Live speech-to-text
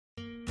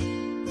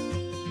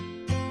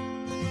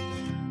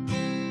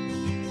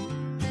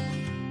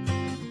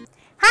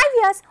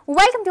viewers,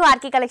 welcome to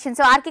RK Collections.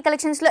 So RK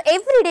Collections lo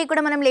every day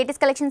kuda manam latest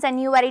collections and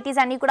new varieties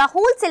anni kuda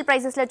wholesale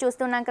prices lo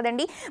chustunnam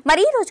kadandi.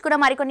 Mari ee roju kuda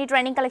marikonni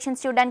trending collections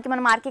chudaniki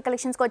manam RK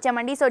Collections ki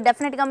vachamandi. So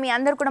definitely ga mee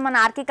andaru kuda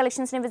mana RK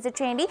Collections ni visit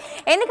cheyandi.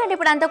 Endukante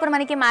ippudu anta kuda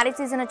maniki marriage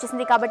season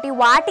vachesindi kabatti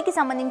vaatiki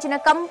sambandhinchina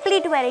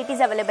complete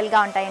varieties available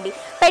ga untayandi.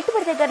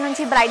 Pettubadi daggara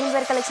nunchi bridal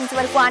wear collections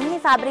varaku anni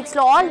fabrics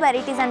lo all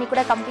varieties anni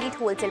kuda complete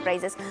wholesale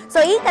prices.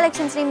 So ee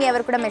collections ni mee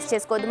evaru kuda miss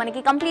chesukodu.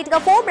 Maniki complete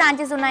ga 4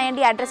 branches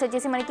unnayandi. Address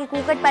vachesi maniki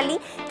Kukatpally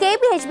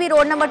KPBH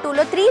road number 2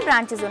 లో 3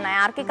 branches ఉన్నాయి.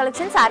 RK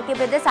Collections, RK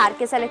Brothers,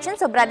 RK Selections.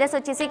 So brothers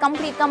వచ్చేసి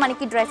complete గా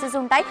మనకి dresses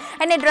ఉంటాయి.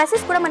 And ఈ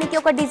dresses కూడా మనకి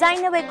ఒక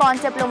డిజైనర్ వే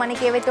కాన్సెప్ట్ లో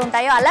మనకి ఏవైతే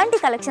ఉంటాయో అలాంటి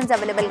కలెక్షన్స్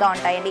అవైలబుల్ గా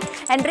ఉంటాయండి.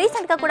 అండ్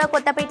రీసెంట్ గా కూడా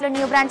కొత్తపేటలో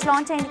న్యూ బ్రాంచ్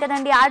లాంచ్ అయింది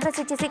కదండి. ఆ అడ్రస్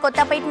వచ్చేసి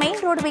Kothapeta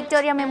main road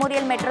Victoria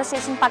memorial metro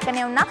station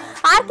పక్కనే ఉన్న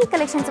RK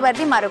Collections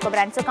వరది మరొక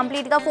బ్రాంచ్. సో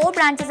కంప్లీట్ గా 4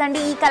 బ్రాంచెస్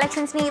అండి. ఈ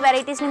కలెక్షన్స్ ని ఈ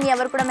వెరైటీస్ ని మీ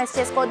ఎవరు కూడా మిస్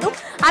చేసుకోవద్దు.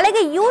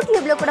 అలాగే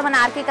యూట్యూబ్ లో కూడా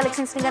మన RK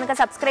Collections ని కనుక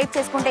సబ్స్క్రైబ్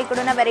చేసుకుంటే ఇక్కడ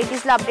ఉన్న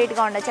వెరైటీస్ లో అప్డేట్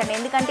గా ఉండొచ్చండి.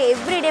 ఎందుకంటే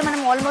ఎవ్రీ డే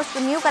మనం ఆల్మోస్ట్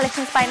న్యూ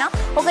కలెక్షన్స్ పైన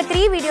ఒక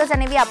 3 వీడియోస్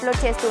అనేవి అప్లోడ్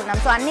చేస్తూ ఉన్నాం.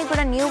 సో అన్ని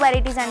కూడా న్యూ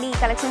వెరైటీస్ అండి. ఈ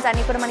కలెక్షన్స్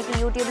అన్ని కూడా మనకి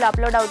యూట్యూబ్ లో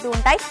అప్లోడ్ అవుతూ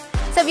ఉంటాయి.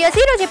 సో వ్యూయర్స్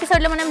ఈ రోజు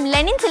ఎపిసోడ్ లో మనం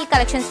లెనిన్ సిల్క్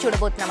కలెక్షన్స్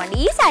చూడబోతున్నామండి.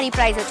 ఈ సారీ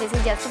ప్రైస్ వచ్చేసి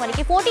జస్ట్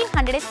మనకి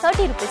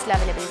 1430 రూపీస్ లో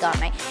అవైలబుల్ గా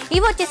ఉన్నాయి.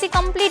 ఇవి వచ్చేసి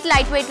కంప్లీట్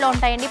లైట్ వెయిట్ లో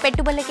ఉంటాయండి.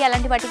 పెట్టుబడులకి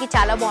అలాంటి వాటికి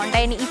చాలా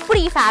బాగుంటాయండి. ఇప్పుడు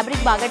ఈ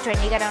ఫ్యాబ్రిక్ బాగా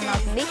ట్రెండీగా రన్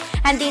అవుతుంది.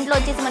 అండ్ దీంట్లో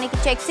వచ్చేసి మనకి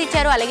చెక్స్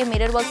ఇచ్చారు, అలాగే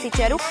మిర్రర్ వర్క్స్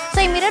ఇచ్చారు.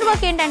 సో ఈ మిర్రర్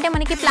వర్క్ ఏంటంటే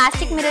మనకి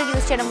ప్లాస్టిక్ మిర్రర్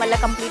యూస్ చేయడం వల్ల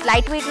కంప్లీట్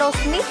లైట్ వెయిట్ లో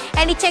వస్తుంది.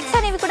 అండ్ ఈ చెక్స్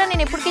అనేవి కూడా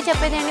నేను ఎప్పటికీ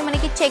చెప్పేది అండి,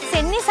 మనకి చెక్స్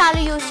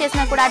ఎన్నిసార్లు యూస్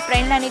చేసినా కూడా ఆ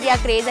ట్రెండ్ అనేది, ఆ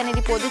క్రేజ్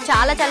అనేది పోదు.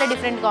 చాలా చాలా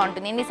డిఫరెంట్ గా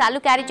ఉంటుంది.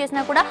 ఎన్నిసార్లు క్యారీ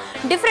చేసినా కూడా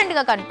డిఫరెంట్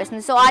గా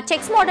కనిపిస్తుంది. సో ఆ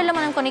చెక్స్ మోడల్ లో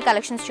మనం కొన్ని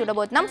కలెక్షన్స్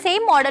చూడబోతున్నాం.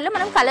 సేమ్ మోడల్ లో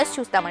మనం కలర్స్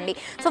చూస్తామండి.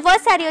 సో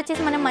ఫస్ట్ సారీ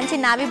వచ్చేసి మనం మంచి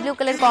నావీ బ్లూ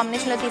కలర్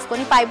కాంబినేషన్ లో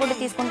తీసుకొని పై బోర్డర్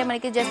తీసుకుంటే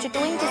మనకి జస్ట్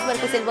 2 ఇంచెస్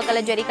వరకు సిల్వర్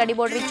కలర్ జరీ కడి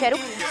బోర్డర్ ఇచ్చారు.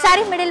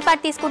 సారీ మిడిల్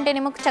పార్ట్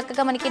తీసుకుంటేనేమో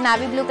చక్కగా మనకి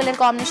నావీ బ్లూ కలర్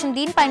కాంబినేషన్,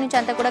 దీనిపై నుంచి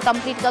అంతా కూడా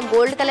కంప్లీట్ గా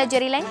gold colour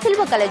zari line,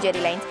 silver colour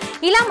zari lines,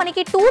 ఇలా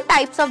మనకి 2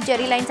 టైప్స్ ఆఫ్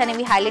జరీ లైన్స్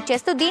అనేవి హైలైట్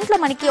చేస్తూ దీంట్లో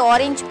మనకి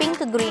orange,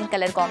 pink, green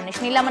colour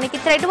combination, ఇలా మనకి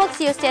థ్రెడ్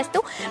వర్క్స్ యూస్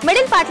చేస్తూ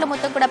మిడిల్ పార్ట్ లో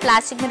మొత్తం కూడా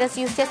ప్లాస్టిక్ మిర్రర్స్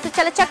యూస్ చేస్తూ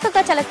చాలా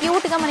చక్కగా చాలా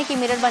క్యూట్ గా మనకి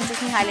మిర్రర్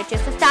బంచెస్ ని హైలైట్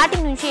చేస్తూ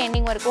స్టార్టింగ్ నుంచి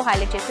ఎండింగ్ వరకు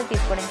హైలైట్ చేస్తూ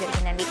తీసుకోవడం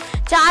జరిగిందండి.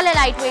 చాలా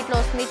లైట్ వెయిట్ లో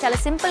వస్తుంది, చాలా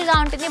సింపుల్ గా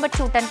ఉంటుంది, బట్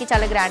చూడటానికి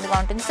చాలా గ్రాండ్ గా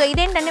ఉంటుంది. సో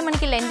ఇదేంటంటే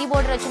మనకి లెందీ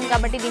బోర్డర్ వచ్చింది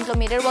కాబట్టి దీంట్లో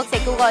మిర్రర్ వర్క్స్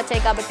ఎక్కువగా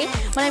వచ్చాయి కాబట్టి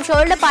మనం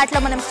షోల్డర్ పార్ట్ లో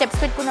మనం స్టెప్స్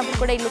పెట్టుకున్నప్పుడు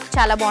కూడా ఈ లుక్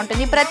చాలా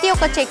బాగుంటుంది. ప్రతి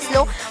ఒక్క చెక్స్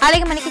లో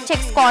అలాగే మనకి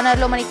చెక్స్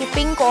కార్నర్ లో మనకి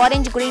pink,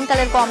 orange, green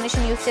colour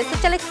combination use చేస్తూ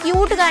చాలా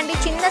క్యూట్ గా అండి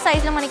చిన్న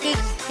సైజ్ లో మనకి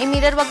ఈ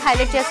మిర్రర్ వర్క్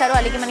హైలైట్ చేస్తారు.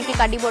 అలాగే మనకి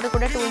కడ్డీ బోర్డర్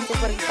కూడా 2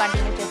 ఇంచెస్ వరకు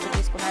కంటిన్యూ చేస్తూ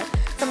తీసుకున్నారు.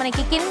 సో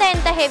మనకి కింద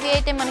ఎంత హెవీ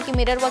అయితే మనకి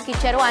మిర్రర్ వర్క్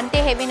ఇచ్చారో అంతే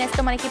హెవీనెస్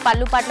తో మనకి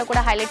పళ్ళు పాటలో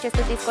కూడా హైలైట్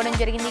చేస్తూ తీసుకోవడం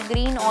జరిగింది.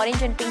 Green,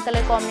 orange and pink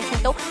colour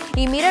combination తో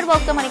ఈ మిర్రర్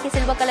వర్క్ తో మనకి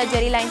సిల్వర్ కలర్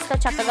జరీ లైన్స్ తో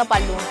చక్కగా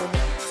పళ్ళు ఉంటుంది.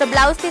 సో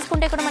బ్లౌజ్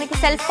తీసుకుంటే కూడా మనకి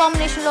సెల్ఫ్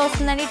కాంబినేషన్ లో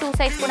వస్తుందండి. 2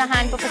 సైడ్స్ కూడా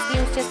హ్యాండ్ పర్పస్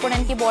యూస్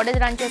చేసుకోవడానికి బోర్డర్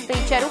రన్ చేస్తూ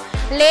ఇచ్చారు.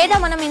 లేదా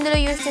మనం ఇందులో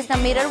యూస్ చేసిన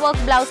మిర్రర్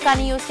వర్క్ బ్లౌజ్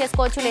కానీ యూస్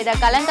చేసుకోవచ్చు, లేదా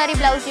కలంకారీ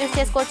బ్లౌజ్ యూస్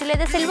చేసుకోవచ్చు,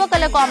 లేదా సిల్వర్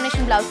కలర్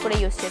కాంబినేషన్ బ్లౌజ్ కూడా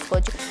యూస్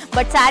చేసుకోవచ్చు.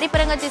 బట్ శారీ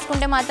పరంగా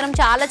తీసుకుంటే మాత్రం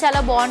చాలా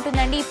చాలా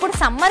బాగుంటుందండి. ఇప్పుడు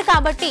సమ్మర్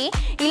కాబట్టి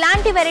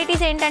ఇలాంటి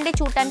వెరైటీస్ ఏంటంటే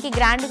చూడటానికి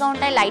గ్రాండ్ గా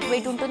ఉంటాయి, లైట్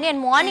వెయిట్ ఉంటుంది.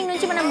 అండ్ మార్నింగ్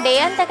నుంచి మనం డే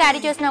అంతా క్యారీ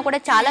చేసినా కూడా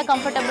చాలా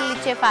కంఫర్టబుల్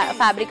ఇచ్చే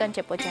ఫ్యాబ్రిక్ అని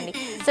చెప్పొచ్చండి.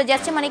 సో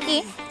జస్ట్ మనకి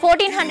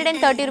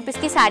 1430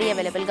 రూపీస్ కి శారీ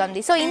అవైలబుల్ గా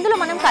ఉంది. సో ఇందులో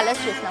మనం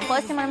కలర్స్ చూస్తున్నాం.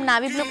 ఫస్ట్ మనం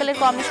నావీ బ్లూ కలర్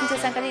కాంబినేషన్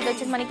చూసాం కదా, ఇది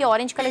వచ్చేసి మనకి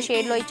ఆరెంజ్ కలర్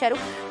షేడ్ లో ఇచ్చారు.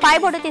 పై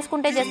బోర్డర్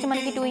తీసుకుంటే జస్ట్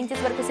మనకి 2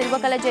 ఇంచెస్ వరకు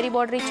సిల్వర్ కలర్ జరీ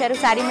బోర్డర్ ఇచ్చారు.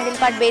 శారీ మిడిల్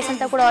పార్ట్ బేస్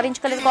అంతా కూడా ఆరెంజ్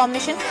కలర్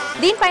కాంబినేషన్,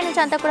 దీనిపై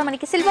నుంచి అంతా కూడా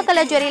మనకి సిల్వర్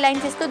కలర్ జరీ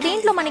లైన్స్ ఇస్తూ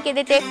దీంట్లో మనకి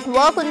ఏదైతే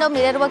వర్క్ ఉందో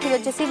మిర్రర్ వర్క్, ఇది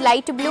వచ్చేసి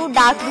లైట్ బ్లూ,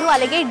 డార్క్ బ్లూ,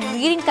 అలాగే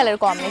గ్రీన్ కలర్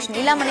కాంబినేషన్,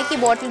 ఇలా మనకి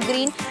బాటిల్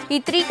గ్రీన్, ఈ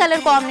 3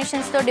 కలర్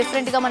కాంబినేషన్స్ తో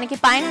డిఫరెంట్ గా మనకి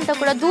పైన అంతా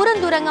కూడా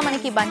దూరంగా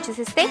మనకి బంచెస్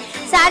ఇస్తే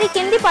శారీ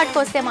కింది పార్ట్కి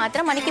వస్తే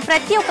మాత్రం మనకి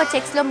ప్రతి ఒక్క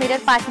చెక్స్ లో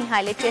మిర్రర్ పార్ట్ ని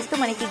హైలైట్ చేస్తూ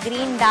మనకి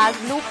గ్రీన్, డార్క్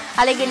బ్లూ,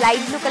 అలాగే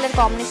లైట్ బ్లూ కలర్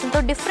కాంబినేషన్ తో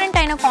డిఫరెంట్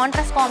అయిన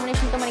కాంట్రాస్ట్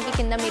కాంబినేషన్ తో మనకి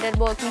కింద మిర్రర్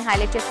వర్క్ ని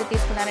హైలైట్ చేస్తూ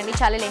తీసుకున్నారండి.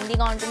 చాలా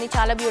లెందీగా ఉంటుంది,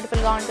 చాలా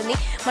బ్యూటిఫుల్ గా ఉంటుంది.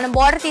 మనం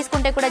బార్డర్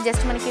తీసుకుంటే కూడా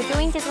జస్ట్ మనకి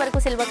 2 ఇంచెస్ వరకు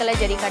సిల్వర్ కలర్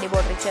జరీ కడి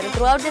బార్డర్ ఇచ్చారు.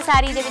 త్రూ అవుట్ ద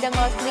శారీ ఇదే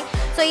విధంగా వస్తుంది.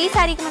 సో ఈ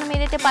శారీకి మనం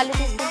ఏదైతే పళ్ళు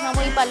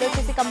తీసుకుంటున్నామో ఈ పళ్ళు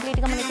వచ్చేసి కంప్లీట్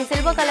గా మనకి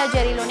సిల్వర్ కలర్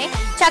జరీలోనే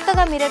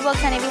చక్కగా మిర్రర్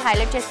వర్క్స్ అనేవి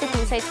హైలైట్ చేస్తూ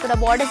 2 సైడ్స్ కూడా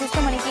బార్డర్స్ ఇస్తూ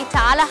మనకి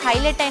చాలా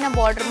హైలైట్ అయిన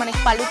బార్డర్ మనకి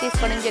పళ్ళు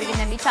తీసుకోవడం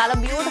జరిగిందండి. చాలా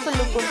బ్యూటిఫుల్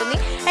లుక్ ఉంటుంది.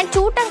 అండ్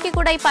చూడటానికి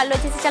కూడా ఈ పళ్ళు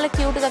వచ్చేసి చాలా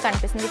క్యూట్ గా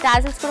కనిపిస్తుంది.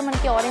 టాజిల్స్ కూడా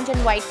మనకి orange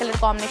and white colour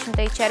combination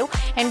తో ఇచ్చారు.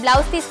 అండ్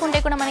బ్లౌజ్ తీసుకుంటే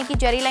కూడా మనకి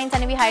జరీ లైన్స్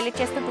అనేవి హైలైట్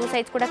చేస్తూ 2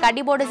 సైడ్స్ కూడా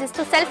కడ్డీ బోర్డర్స్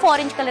ఇస్తూ సెల్ఫ్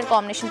ఆరెంజ్ కలర్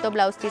కాంబినేషన్ తో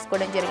బ్లౌజ్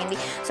తీసుకోవడం జరిగింది.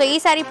 సో ఈ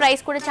సారీ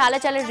ప్రైస్ కూడా చాలా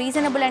చాలా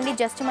రీజనబుల్ అండి.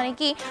 జస్ట్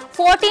మనకి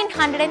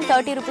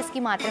 1430 రూపీస్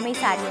కి మాత్రమే ఈ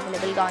సారీ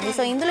అవైలబుల్ గా ఉంది.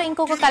 సో ఇందులో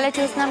ఇంకొక కలర్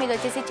చూస్తున్నాం. ఇది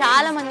వచ్చేసి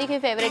చాలా మందికి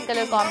ఫేవరెట్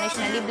కలర్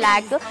కాంబినేషన్ అండి,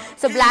 black.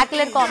 So black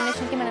colour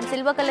combination కి మనం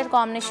సిల్వర్ కలర్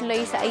కాంబినేషన్ లో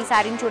ఈ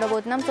సారీని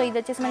చూడబోతున్నాం. సో ఇది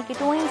వచ్చేసి మనకి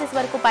 2 ఇంచెస్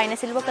వరకు పైన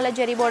సిల్వర్ కలర్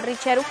జరీ బార్డర్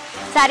ఇచ్చారు.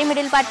 సారీ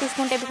మిడిల్ పార్ట్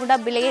తీసుకుంటే కూడా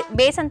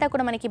బేస్ అంతా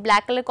కూడా మనకి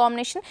బ్లాక్ కలర్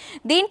కాంబినేషన్,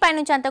 దీనిపై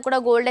నుంచి అంతా కూడా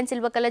gold and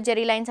silver colour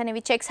zari lines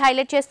అనేవి చెక్స్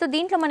హైలైట్ చేస్తూ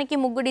దీంట్లో మనకి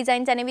ముగ్గు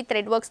డిజైన్స్ అనేవి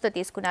థ్రెడ్ వర్క్స్ తో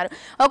తీసుకున్నారు.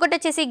 ఒకటి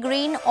వచ్చేసి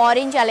గ్రీన్,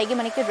 ఆరెంజ్, అలాగే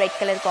మనకి రెడ్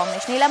కలర్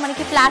కాంబినేషన్, ఇలా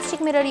మనకి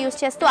ప్లాస్టిక్ మిర్రర్ యూస్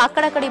చేస్తూ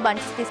అక్కడక్కడ ఈ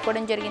బంచెస్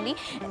తీసుకోవడం జరిగింది.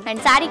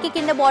 అండ్ సారీకి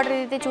కింద బార్డర్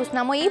అయితే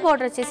చూస్తున్నామో ఈ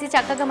బార్డర్ వచ్చేసి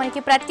చక్కగా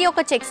మనకి ప్రతి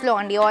ఒక్క చెక్స్ లో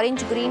అండి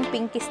ఆరెంజ్, గ్రీన్,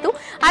 పింక్ ఇస్తూ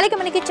అలాగే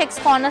మనకి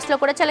చెక్స్ కార్నర్స్ లో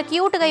కూడా చాలా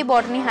క్యూట్ క్యూట్గా ఈ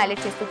బార్డర్ని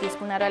హైలైట్ చేస్తూ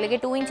తీసుకున్నారు. అలాగే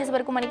 2 ఇంచెస్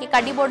వరకు మనకి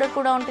కడ్డీ బార్డర్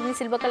కూడా ఉంటుంది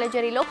సిల్వర్ కలర్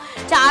జరీలో.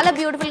 చాలా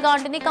బ్యూటిఫుల్గా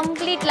ఉంటుంది.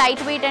 కంప్లీట్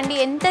లైట్ వెయిట్ అండి.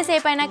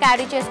 ఎంతసేపు అయినా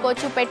క్యారీ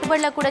చేసుకోవచ్చు.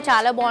 పెట్టుబడులకు కూడా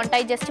చాలా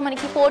బాగుంటాయి. జస్ట్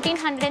మనకి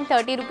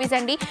 1430 రూపీస్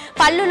అండి.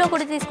 పళ్ళులో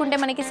కూడా తీసుకుంటే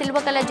మనకి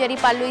సిల్వర్ కలర్ జరీ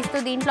పళ్ళు ఇస్తూ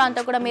దీంట్లో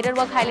అంతా కూడా మిర్రర్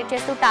వర్క్ హైలైట్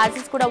చేస్తూ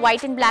టాజిల్స్ కూడా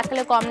వైట్ అండ్ బ్లాక్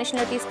కలర్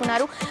కాంబినేషన్లో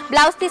తీసుకున్నారు.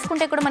 బ్లౌజ్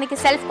తీసుకుంటే కూడా మనకి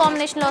సెల్ఫ్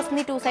కాంబినేషన్లో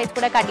వస్తుంది. 2 సైడ్స్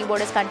కూడా కడ్డీ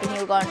బోర్డర్స్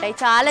కంటిన్యూగా ఉంటాయి.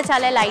 చాలా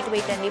చాలా లైట్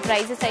వెయిట్ అండి.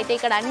 ప్రైసెస్ అయితే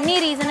ఇక్కడ అన్ని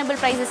రీజనబుల్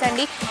ప్రైసెస్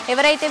అండి.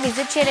 ఎవరైతే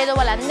విజిట్ చేయలేదో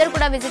వాళ్ళందరూ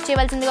కూడా విజిట్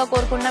చేయవలసిందిగా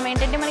కోరుకుంటున్నాం.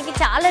 ఏంటంటే మనకి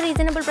చాలా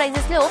రీజనబుల్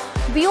ప్రైసెస్లో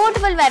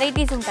బ్యూటిఫుల్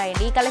వెరైటీస్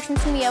ఉంటాయండి. ఈ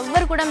కలెక్షన్స్ మీ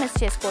ఎవ్వరు కూడా మిస్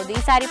చేసుకోవద్దు.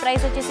 ఈ సారీ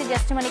ప్రైస్ వచ్చేసి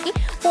జస్ట్ మనకి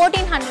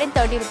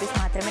 1430 రూపీస్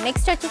మాత్రమే.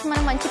 నెక్స్ట్ వచ్చేసి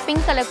మనం మంచి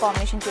పింక్ కలర్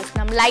కాంబినేషన్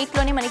చూస్తున్నాం.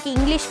 లైట్లోనే మనకి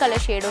ఇంగ్లీష్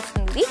కలర్ షేడ్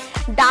వస్తుంది.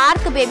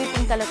 Dark baby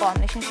pink colour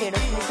combination shade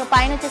వస్తుంది. సో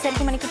పైన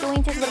వచ్చేసరికి మనకి 2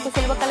 ఇంచెస్ వరకు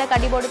సిల్వర్ కలర్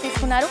కడ్డీ బోర్డర్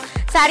తీసుకున్నారు.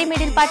 సారీ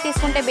మిడిల్ పార్ట్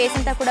తీసుకుంటే బేస్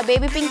అంతా కూడా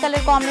బేబీ పింక్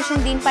కలర్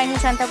కాంబినేషన్. దీనిపై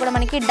నుంచి అంతా కూడా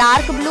మనకి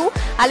డార్క్ బ్లూ,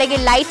 అలాగే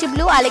లైట్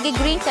బ్లూ, అలాగే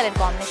గ్రీన్ కలర్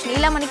కాంబినేషన్.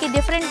 ఇలా మనకి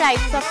different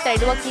types of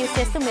thread work use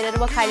చేస్తూ మిర్రర్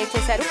వర్క్ హైలైట్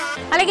చేశారు.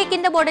 అలాగే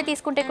కింద బోర్డర్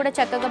తీసుకుంటే కూడా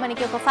చక్కగా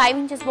మనకి ఒక 5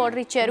 ఇంచెస్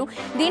బోర్డర్ ఇచ్చారు.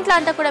 దీంట్లో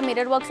అంతా కూడా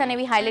మిర్రర్ వర్క్స్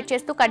అనేవి హైలైట్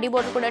చేస్తూ కడ్డీ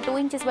బోర్డర్ కూడా 2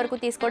 ఇంచెస్ వరకు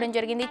తీసుకోవడం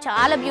జరిగింది.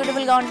 చాలా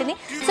బ్యూటిఫుల్ గా ఉంటుంది.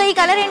 సో ఈ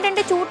కలర్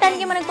ఏంటంటే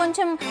చూడటానికి మనకు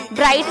కొంచెం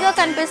బ్రైట్ గా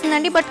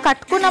కనిపిస్తుందండి. బట్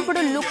కట్టుకున్నప్పుడు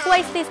లుక్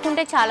వైజ్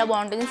తీసుకుంటే చాలా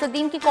బాగుంటుంది. సో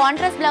దీనికి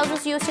కాంట్రాస్ట్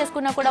బ్లౌజెస్ యూస్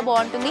చేసుకున్నా కూడా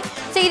బాగుంటుంది.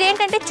 సో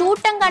ఇదేంటంటే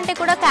చూడటం కంటే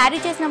కూడా క్యారీ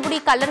చేసినప్పుడు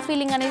ఈ కలర్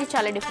ఫీలింగ్ అనేది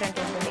చాలా డిఫరెంట్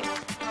ఉంటుంది.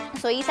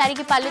 సో ఈ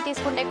సారీకి పళ్ళు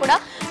తీసుకుంటే కూడా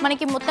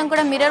మనకి మొత్తం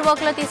కూడా మిర్రర్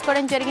వర్క్ లో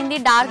తీసుకోవడం జరిగింది.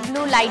 Dark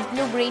blue, light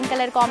blue, green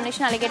colour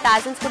combination. అలాగే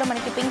టాజిల్స్ కూడా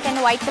మనకి pink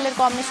and white colour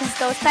combinations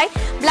తో వస్తాయి.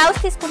 బ్లౌజ్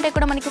తీసుకుంటే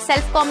కూడా మనకి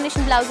సెల్ఫ్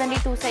కాంబినేషన్ బ్లౌజ్ అండి.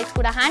 2 సైడ్స్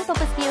కూడా హ్యాండ్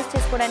పర్పస్ కి యూస్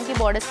చేసుకోవడానికి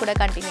బోర్డర్స్ కూడా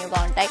కంటిన్యూగా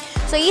ఉంటాయి.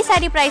 సో ఈ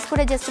సారీ ప్రైస్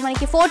కూడా జస్ట్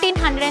మనకి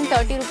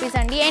 1430 రూపీస్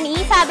అండి. అండ్ ఈ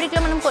ఫ్యాబ్రిక్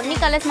లో మనం కొన్ని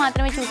కలర్స్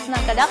మాత్రమే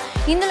చూస్తున్నాం కదా.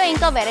 ఇందులో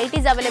ఇంకా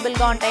వెరైటీస్ అవైలబుల్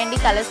గా ఉంటాయండి.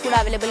 కలర్స్ కూడా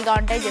అవైలబుల్ గా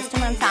ఉంటాయి. జస్ట్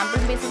మనం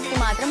శాంపుల్ బేసిస్ కి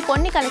మాత్రం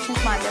కొన్ని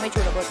కలెక్షన్స్ మాత్రమే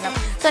చూడబోతున్నాం.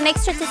 సో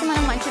నెక్స్ట్ వచ్చేసి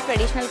మనం మంచి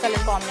ట్రెడిషనల్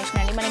కలర్ కాంబినేషన్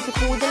అండి. మనకి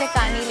పూజలకు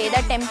కానీ లేదా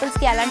టెంపుల్స్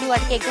కి అలాంటి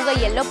వాటికి ఎక్కువగా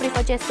ఎల్లో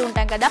ప్రిఫర్ చేస్తూ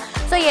ఉంటాం కదా.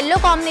 సో ఎల్లో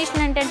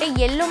కాంబినేషన్ ఏంటంటే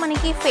ఎల్లో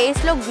మనకి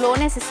ఫేస్ లో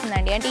గ్లోనెస్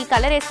ఇస్తుందండి. అంటే ఈ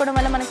కలర్ వేసుకోవడం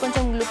వల్ల మనకు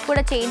కొంచెం లుక్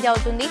కూడా చేంజ్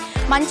అవుతుంది.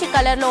 మంచి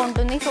కలర్ లో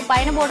ఉంటుంది. సో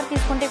పైన బోర్డర్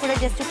తీసుకుంటే కూడా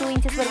జస్ట్ 2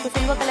 ఇంచెస్ వరకు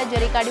సిల్వర్ కలర్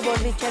జరీ కడ్డీ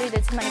బోర్డర్ ఇచ్చారు. ఇది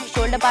వచ్చి మనకి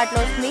షోల్డర్ పార్ట్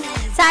లో వస్తుంది.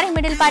 సారీ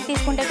మిడిల్ పార్ట్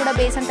తీసుకుంటే కూడా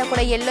బేస్ అంతా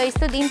కూడా ఎల్లో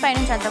ఇస్తూ దీనిపై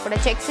నుంచి అంతా కూడా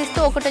చెక్స్ ఇస్తూ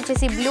ఒకటి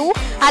వచ్చేసి బ్లూ,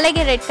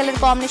 అలాగే red colour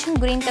combination,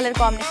 green colour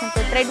combination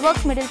తో థ్రెడ్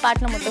వర్క్స్ మిడిల్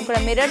పార్ట్ లో మొత్తం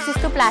కూడా మిర్రర్స్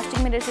ఇస్తూ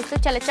ప్లాస్టిక్ మిర్రర్స్ ఇస్తూ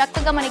చాలా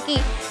చక్కగా మనకి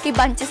ఈ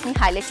బంచెస్ ని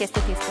హైలైట్ చేస్తూ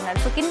తీసుకున్నారు.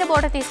 సో కింద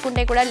బోర్డర్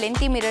తీసుకుంటే కూడా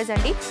లెంతీ మిర్రర్స్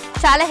అండి.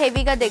 చాలా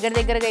హెవీగా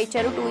దగ్గరగా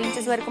ఇచ్చారు. 2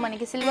 ఇంచెస్ వరకు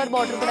మనకి సిల్వర్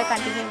బార్డర్ కూడా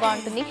కంటిన్యూగా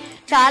ఉంటుంది.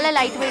 చాలా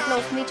లైట్ వెయిట్ లో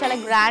వస్తుంది. చాలా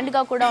గ్రాండ్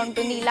గా కూడా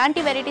ఉంటుంది. ఇలాంటి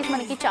వెరైటీస్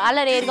మనకి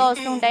చాలా రేర్ గా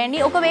వస్తూ ఉంటాయండి.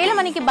 ఒకవేళ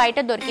మనకి బయట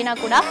దొరికినా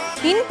కూడా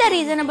ఇంత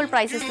రీజనబుల్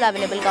ప్రైసెస్ లో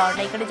అవైలబుల్ గా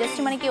ఉంటాయి. ఇక్కడ జస్ట్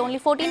మనకి ఓన్లీ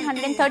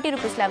 1430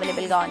 రూపీస్ లో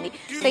అవైలబుల్ గా ఉంది.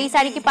 సో ఈ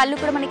సారీకి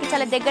పళ్ళు కూడా మనకి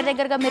చాలా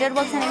దగ్గరగా మిర్రర్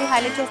వర్క్స్ అనేవి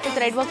హైలైట్ చేస్తూ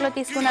థ్రెడ్ వర్క్ లో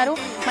తీసుకున్నారు.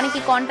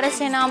 మనకి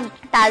కాంట్రాస్ట్ అయిన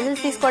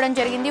టాజిల్స్ తీసుకోవడం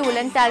జరిగింది.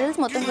 ఉలెన్ టాజిల్స్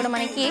మొత్తం కూడా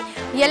మనకి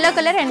yellow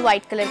colour and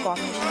white colour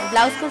combination.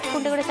 Blouse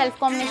చూసుకుంటే కూడా సెల్ఫ్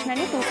కాంబినేషన్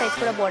అండి. 2 సైడ్స్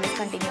కూడా బోర్డర్స్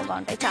కంటిన్యూగా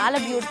ఉంటాయి. చాలా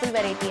బ్యూటిఫుల్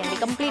వెరైటీ అండి.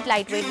 కంప్లీట్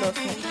లైట్ వెయిట్ లో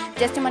వస్తుంది.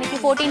 జస్ట్ మనకి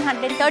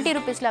 1430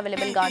 రూపీస్ లో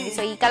అవైలబుల్ గా ఉంది.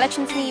 సో ఈ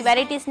కలెక్షన్స్ ని, ఈ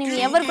వెరైటీస్ ని మీ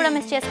ఎవరు కూడా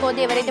మిస్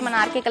చేసుకోవద్దు. ఎవరైతే మన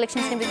ఆర్కే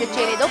కలెక్షన్స్ ని విజిట్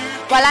చేయలేదో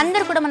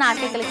వాళ్ళందరూ కూడా మన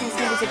ఆర్కే కలెక్షన్స్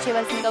ని విజిట్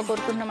చేయవలసిందిగా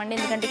కోరుకుంటున్నామండి.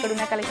 ఎందుకంటే ఇక్కడ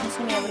ఉన్న కలెక్షన్స్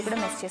ని ఎవరు కూడా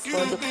మిస్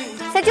చేసుకోవద్దు.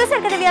 సో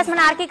చూసారు కదా వ్యూస్,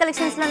 మన ఆర్కే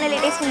కలెక్షన్స్ లోనే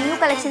లేటెస్ట్ న్యూ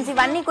కలెక్షన్స్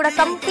ఇవన్నీ కూడా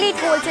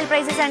కంప్లీట్ హోల్సేల్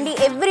ప్రైసెస్ అండి.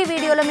 ఎవ్రీ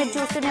వీడియోలో మీరు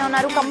చూస్తూనే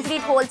ఉన్నారు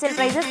కంప్లీట్ హోల్సేల్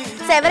ప్రైసెస్.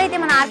 సో ఎవరైతే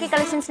మన ఆర్కే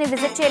కలెక్షన్స్ ని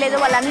విజిట్ చేయలేదో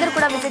వాళ్ళందరూ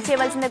కూడా విజిట్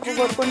చేయవలసిందిగా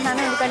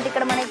కోరుకుంటున్నాను. ఎందుకంటే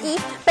ఇక్కడ మనకి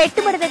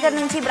పెట్టుబడి దగ్గర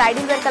నుంచి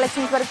బ్రైడల్ వేర్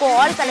కలెక్షన్స్ వరకు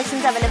ఆల్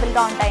కలెక్షన్స్ అవైలబుల్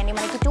గా ఉంటాయండి.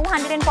 మనకి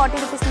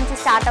 240 రూపీస్ నుంచి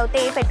స్టార్ట్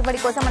అవుతే పెట్టుబడి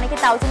కోసం మనకి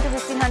 1000 to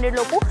 1500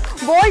 లోపు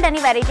బోల్డ్ అని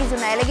వెరైటీస్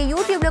ఉన్నాయి. అలాగే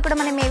యూట్యూబ్ లో కూడా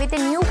మనం ఏవైతే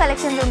న్యూ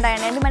కలెక్షన్స్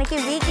ఉంటాయండి, మనకి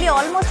వీక్లీ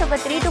ఆల్మోస్ట్ ఒక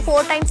 3 to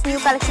 4 టైమ్స్ న్యూ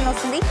కలెక్షన్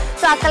వస్తుంది.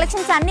 సో ఆ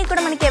కలెక్షన్స్ అన్ని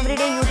కూడా మనకి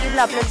ఎవ్రీడే యూట్యూబ్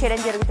లో అప్లోడ్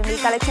చేయడం జరుగుతుంది. ఈ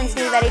కలెక్షన్స్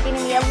ని,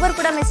 వెరైటీని మీ ఎవరు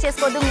కూడా మిస్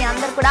చేసుకోవద్దు. మీ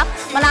అందరూ కూడా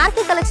మన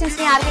ఆర్కే కలెక్షన్స్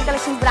ని, ఆర్కే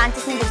కలెక్షన్స్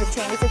బ్రాంచెస్ ని విజిట్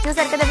చేయండి. సో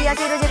చూసారు కదా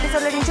వ్యూస్, ఈ రోజు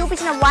ఎపిసోడ్ లో నేను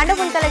చూపించిన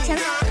వండర్ఫుల్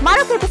కలెక్షన్స్.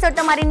 మరొక ఎపిసోడ్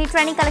తో మరిన్ని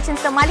ట్రెండింగ్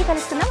కలెక్షన్స్ తో మళ్ళీ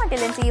కలుస్తున్నాం. అంటే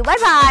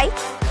బై.